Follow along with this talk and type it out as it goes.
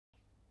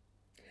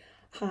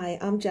Hi,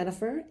 I'm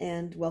Jennifer,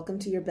 and welcome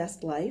to Your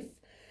Best Life.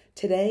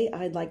 Today,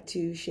 I'd like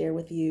to share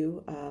with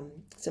you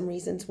some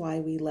reasons why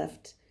we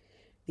left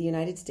the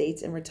United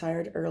States and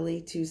retired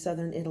early to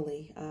southern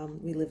Italy.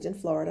 We lived in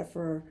Florida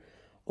for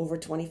over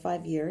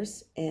 25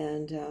 years,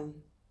 and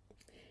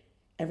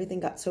everything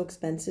got so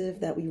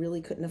expensive that we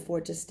really couldn't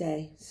afford to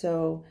stay.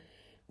 So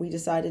we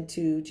decided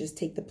to just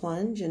take the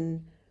plunge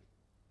and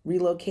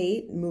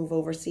relocate, move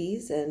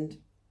overseas, and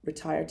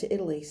retire to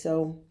Italy.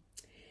 So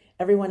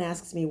everyone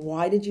asks me,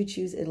 why did you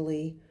choose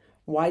Italy?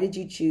 Why did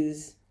you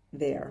choose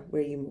there,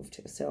 where you moved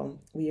to?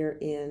 So we are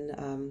in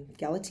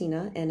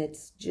Galatina, and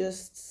it's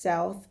just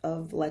south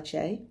of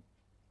Lecce.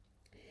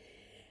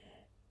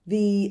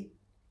 The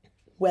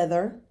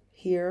weather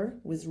here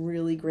was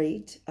really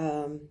great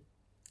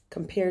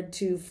compared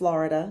to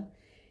Florida.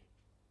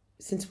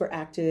 Since we're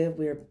active,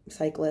 we're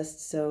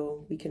cyclists,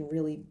 so we can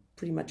really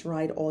pretty much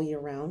ride all year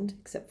round,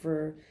 except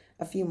for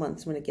a few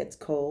months when it gets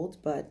cold.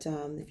 But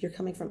if you're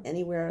coming from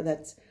anywhere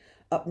that's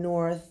up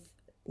north,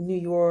 New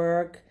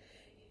York,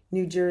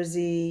 New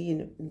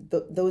Jersey,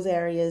 those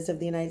areas of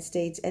the United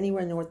States,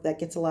 anywhere north that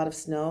gets a lot of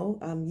snow,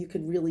 you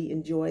could really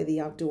enjoy the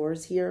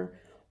outdoors here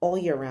all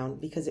year round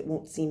because it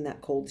won't seem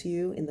that cold to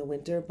you in the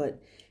winter,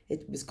 but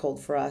it was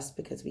cold for us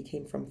because we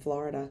came from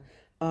Florida.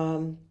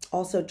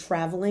 Also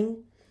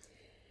traveling,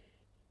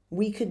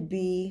 we could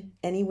be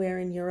anywhere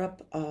in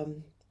Europe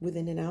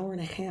within an hour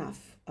and a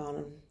half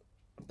on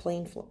a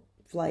plane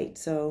flight.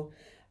 So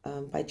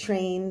by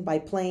train, by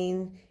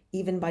plane,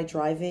 even by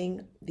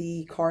driving,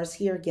 the cars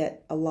here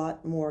get a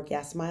lot more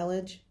gas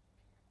mileage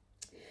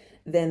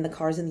than the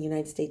cars in the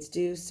United States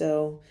do.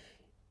 So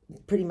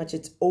pretty much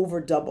it's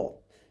over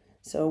double.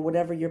 So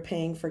whatever you're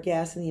paying for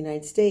gas in the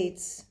United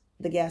States,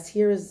 the gas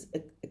here is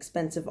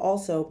expensive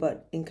also,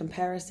 but in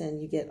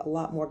comparison, you get a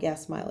lot more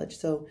gas mileage.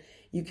 So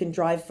you can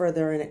drive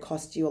further and it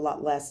costs you a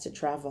lot less to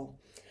travel.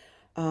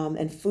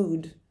 And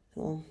food,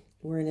 well,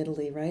 we're in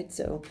Italy, right?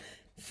 So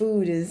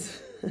food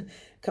is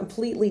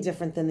completely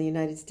different than the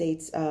United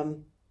States.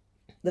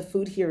 The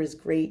food here is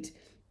great.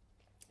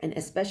 And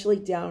especially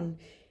down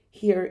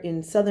here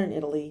in southern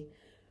Italy,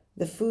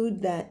 the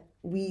food that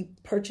we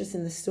purchase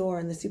in the store,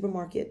 in the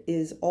supermarket,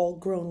 is all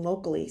grown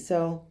locally.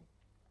 So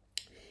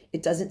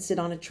it doesn't sit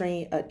on a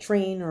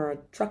train or a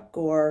truck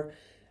or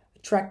a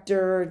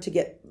tractor to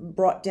get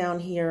brought down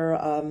here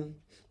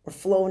or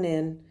flown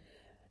in.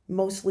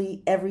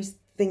 Mostly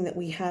everything that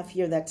we have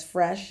here that's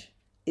fresh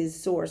is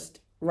sourced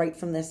right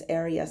from this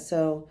area.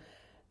 So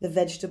the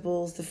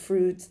vegetables, the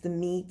fruits, the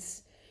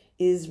meats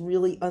is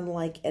really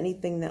unlike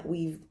anything that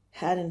we've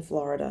had in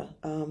Florida.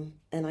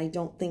 And I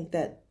don't think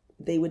that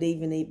they would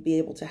even be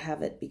able to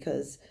have it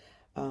because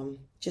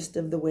just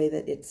of the way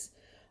that it's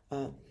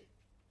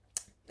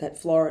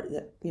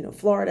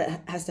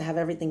Florida has to have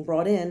everything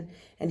brought in,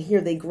 and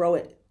here they grow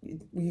it.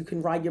 You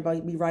can ride your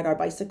bike. We ride our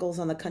bicycles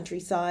on the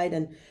countryside,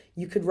 and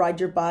you could ride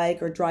your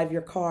bike or drive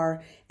your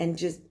car and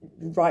just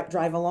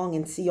drive along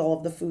and see all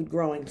of the food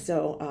growing.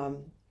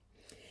 So,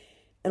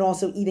 and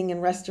also eating in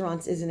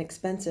restaurants isn't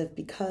expensive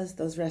because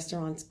those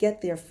restaurants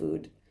get their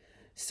food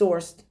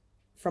sourced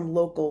from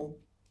local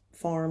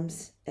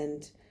farms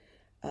and,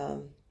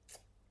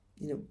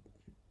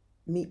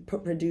 meat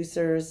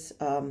producers.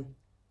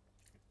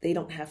 They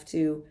don't have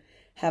to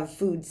have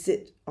food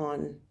sit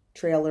on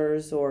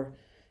trailers or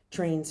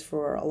trains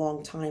for a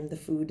long time. The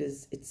food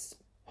it's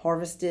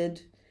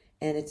harvested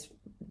and it's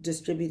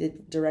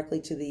distributed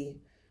directly to the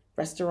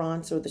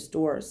restaurants or the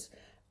stores.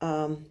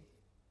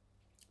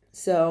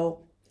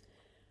 So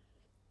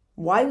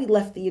why we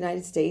left the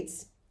United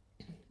States,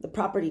 the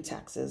property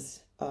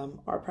taxes.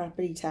 Our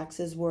property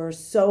taxes were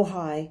so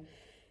high,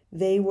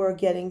 they were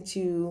getting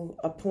to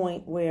a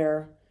point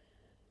where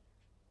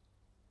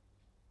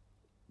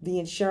the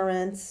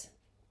insurance,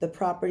 the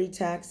property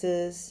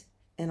taxes,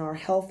 and our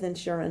health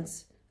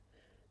insurance,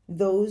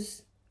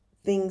 those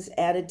things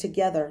added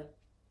together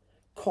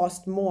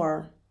cost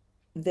more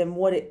than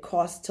what it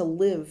costs to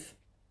live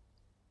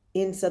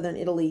in southern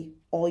Italy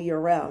all year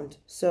round.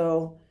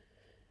 So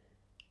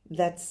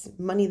that's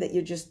money that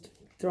you're just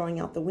throwing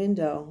out the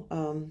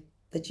window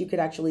that you could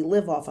actually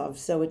live off of.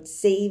 So it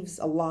saves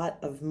a lot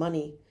of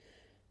money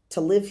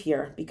to live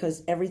here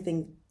because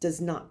everything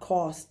does not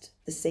cost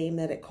the same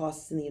that it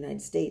costs in the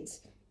United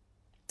States.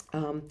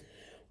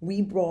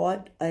 We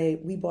bought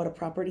a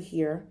property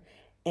here,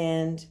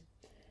 and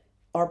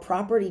our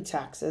property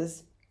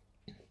taxes,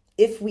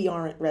 if we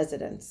aren't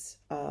residents,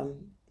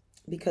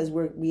 because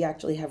we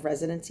actually have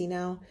residency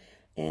now,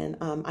 and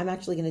I'm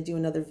actually going to do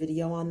another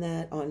video on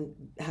that, on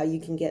how you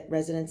can get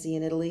residency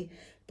in Italy.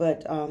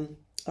 But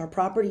our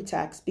property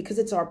tax, because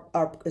it's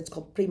it's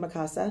called prima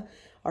casa,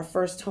 our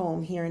first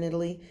home here in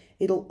Italy,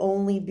 it'll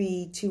only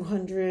be it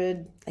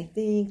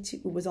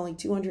was only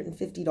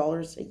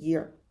 $250 a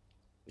year,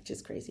 which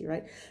is crazy,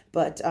 right?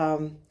 But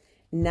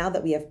now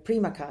that we have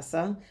prima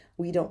casa,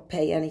 we don't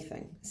pay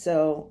anything.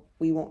 So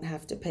we won't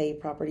have to pay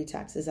property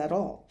taxes at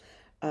all,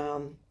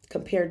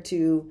 compared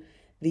to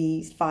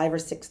the $5,000 or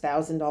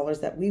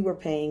 $6,000 that we were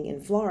paying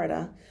in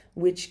Florida,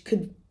 which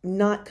could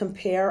not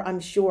compare, I'm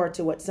sure,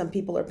 to what some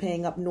people are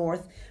paying up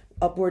north.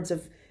 upwards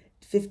of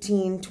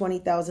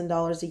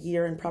 $15,000-$20,000 a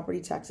year in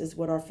property taxes,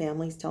 what our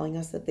family's telling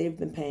us that they've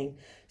been paying.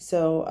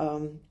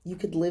 So you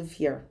could live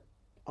here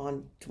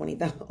on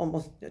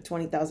almost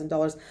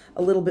 $20,000,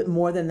 a little bit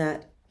more than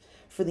that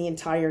for the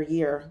entire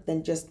year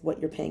than just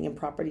what you're paying in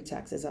property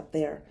taxes up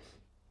there.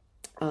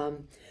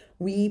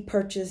 We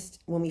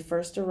purchased, when we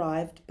first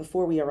arrived,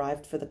 before we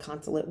arrived for the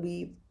consulate,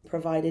 we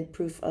provided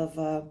proof of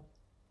a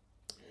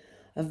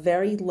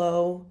very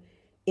low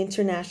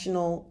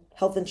international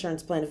health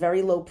insurance plan, a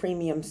very low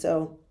premium.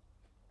 So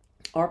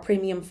our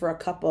premium for a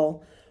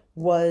couple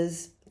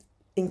was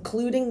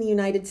including the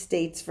United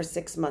States for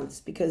 6 months,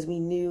 because we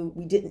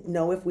didn't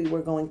know if we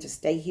were going to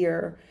stay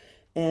here,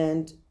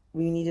 and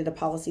we needed a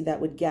policy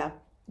that would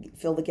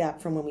fill the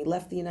gap from when we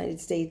left the United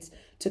States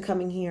to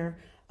coming here.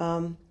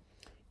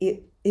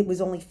 It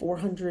was only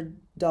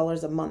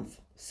 $400 a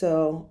month.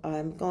 So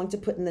I'm going to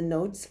put in the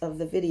notes of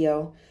the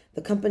video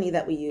the company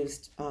that we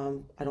used.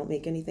 I don't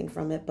make anything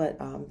from it, but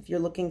if you're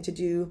looking to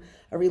do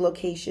a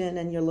relocation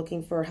and you're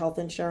looking for health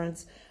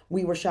insurance,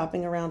 we were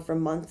shopping around for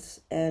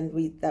months, and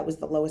that was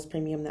the lowest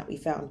premium that we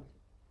found.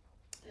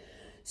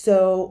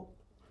 So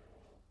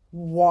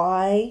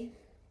why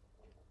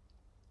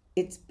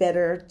it's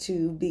better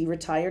to be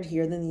retired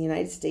here than the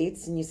United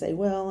States? And you say,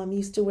 well, I'm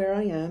used to where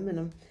I am,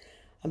 and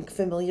I'm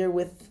familiar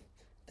with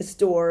the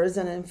stores,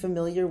 and I'm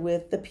familiar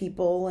with the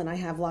people, and I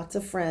have lots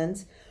of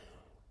friends.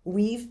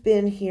 We've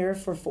been here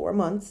for 4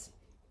 months,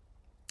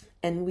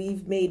 and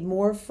we've made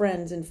more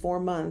friends in 4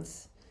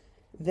 months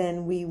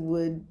than we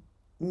would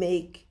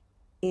make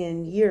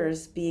in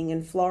years being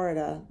in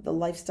Florida. The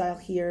lifestyle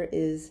here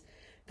is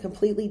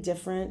completely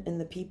different, and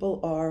the people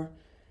are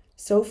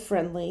so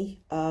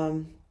friendly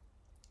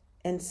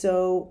and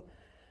so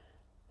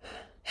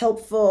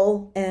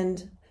helpful,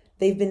 and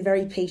they've been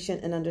very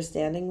patient and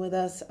understanding with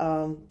us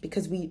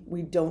because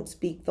we don't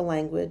speak the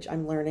language.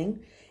 I'm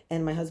learning,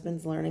 and my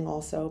husband's learning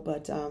also,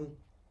 but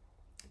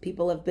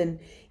people have been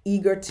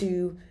eager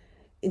to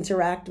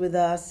interact with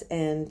us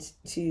and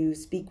to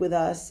speak with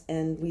us,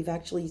 and we've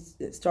actually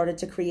started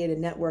to create a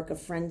network of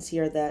friends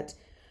here that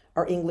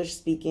are English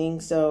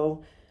speaking,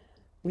 so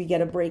we get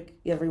a break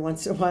every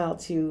once in a while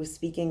to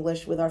speak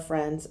English with our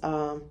friends,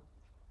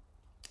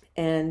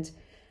 and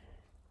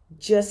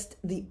just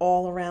the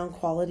all-around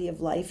quality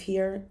of life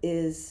here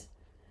is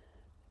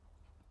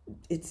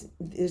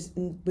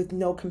with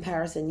no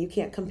comparison. You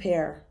can't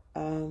compare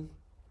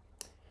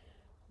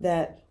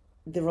that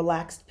the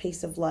relaxed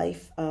pace of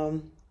life.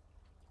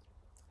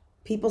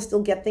 People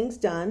still get things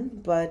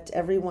done, but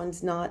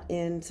everyone's not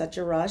in such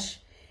a rush.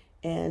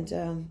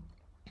 And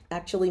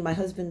actually, my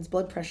husband's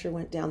blood pressure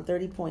went down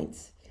 30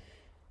 points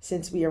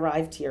since we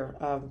arrived here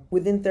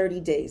within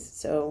 30 days.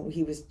 So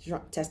he was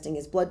testing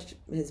his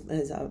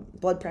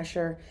blood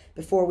pressure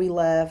before we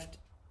left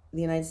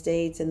the United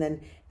States, and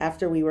then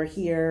after we were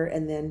here,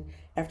 and then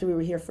after we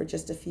were here for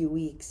just a few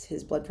weeks,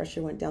 his blood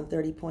pressure went down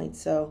 30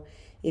 points. So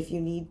if you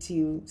need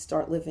to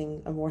start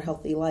living a more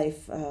healthy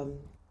life,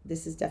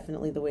 this is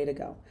definitely the way to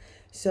go.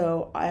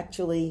 So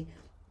actually,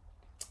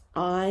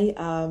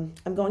 I'm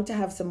going to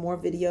have some more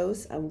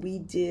videos. We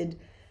did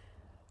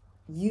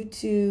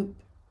YouTube.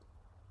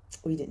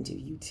 We didn't do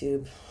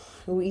YouTube.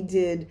 We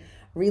did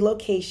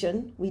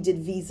relocation. We did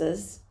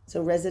visas,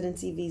 so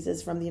residency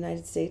visas from the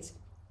United States.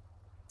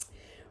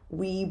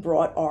 We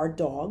brought our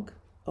dog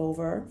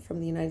over from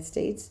the United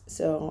States,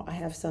 so I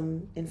have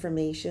some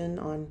information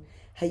on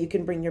how you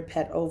can bring your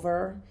pet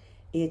over.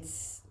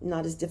 It's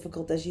not as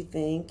difficult as you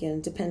think,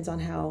 and depends on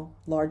how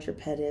large your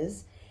pet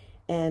is.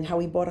 And how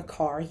we bought a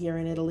car here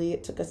in Italy.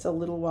 It took us a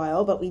little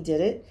while, but we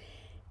did it.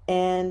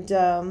 And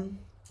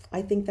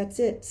I think that's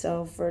it.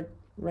 So for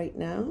right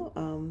now,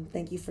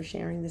 thank you for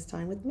sharing this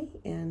time with me,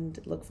 and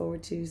look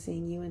forward to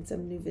seeing you in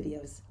some new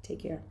videos.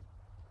 Take care.